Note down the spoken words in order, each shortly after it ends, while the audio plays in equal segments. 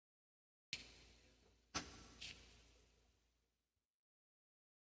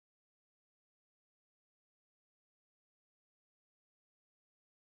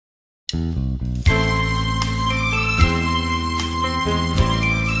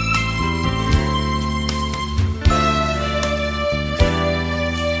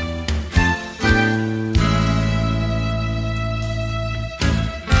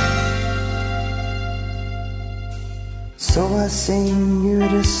I sing you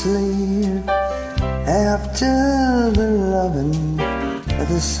to sleep after the lovin' of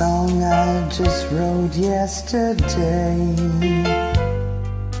the song I just wrote yesterday.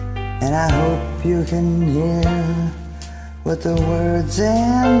 And I hope you can hear what the words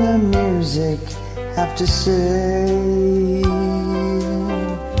and the music have to say.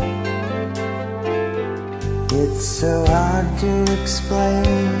 It's so hard to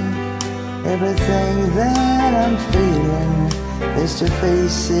explain everything that I'm feeling. Face to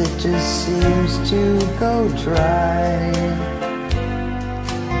face it just seems to go dry.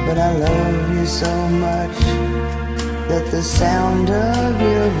 But I love you so much that the sound of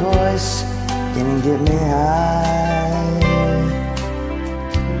your voice can get me high.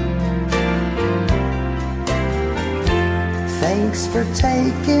 Thanks for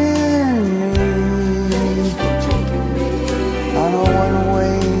taking me on a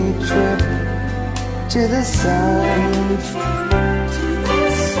one-way trip to the sun.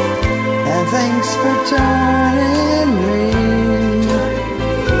 And thanks for turning me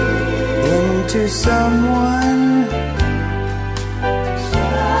into someone.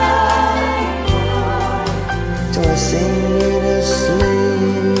 So I sing you to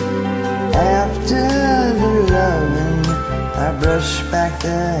sleep after the lovin'. I brush back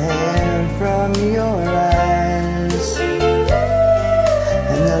the hair from your eyes,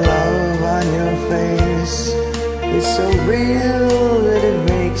 and the love on your face is so real that it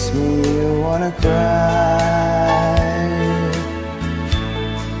makes me wanna cry.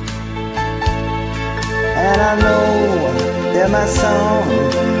 And I know that my song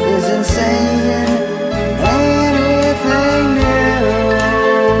isn't saying anything new,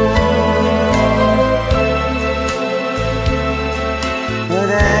 but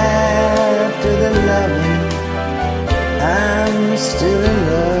after the loving, I'm still in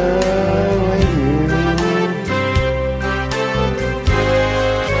love with you.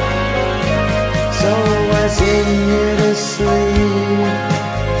 So I sing you to sleep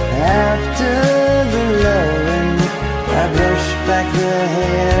after the loving. I brush back the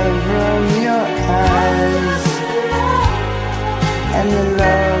hair from your eyes, and the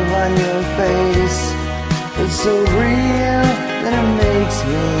love on your face is so real that it makes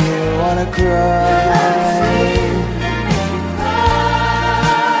me wanna cry.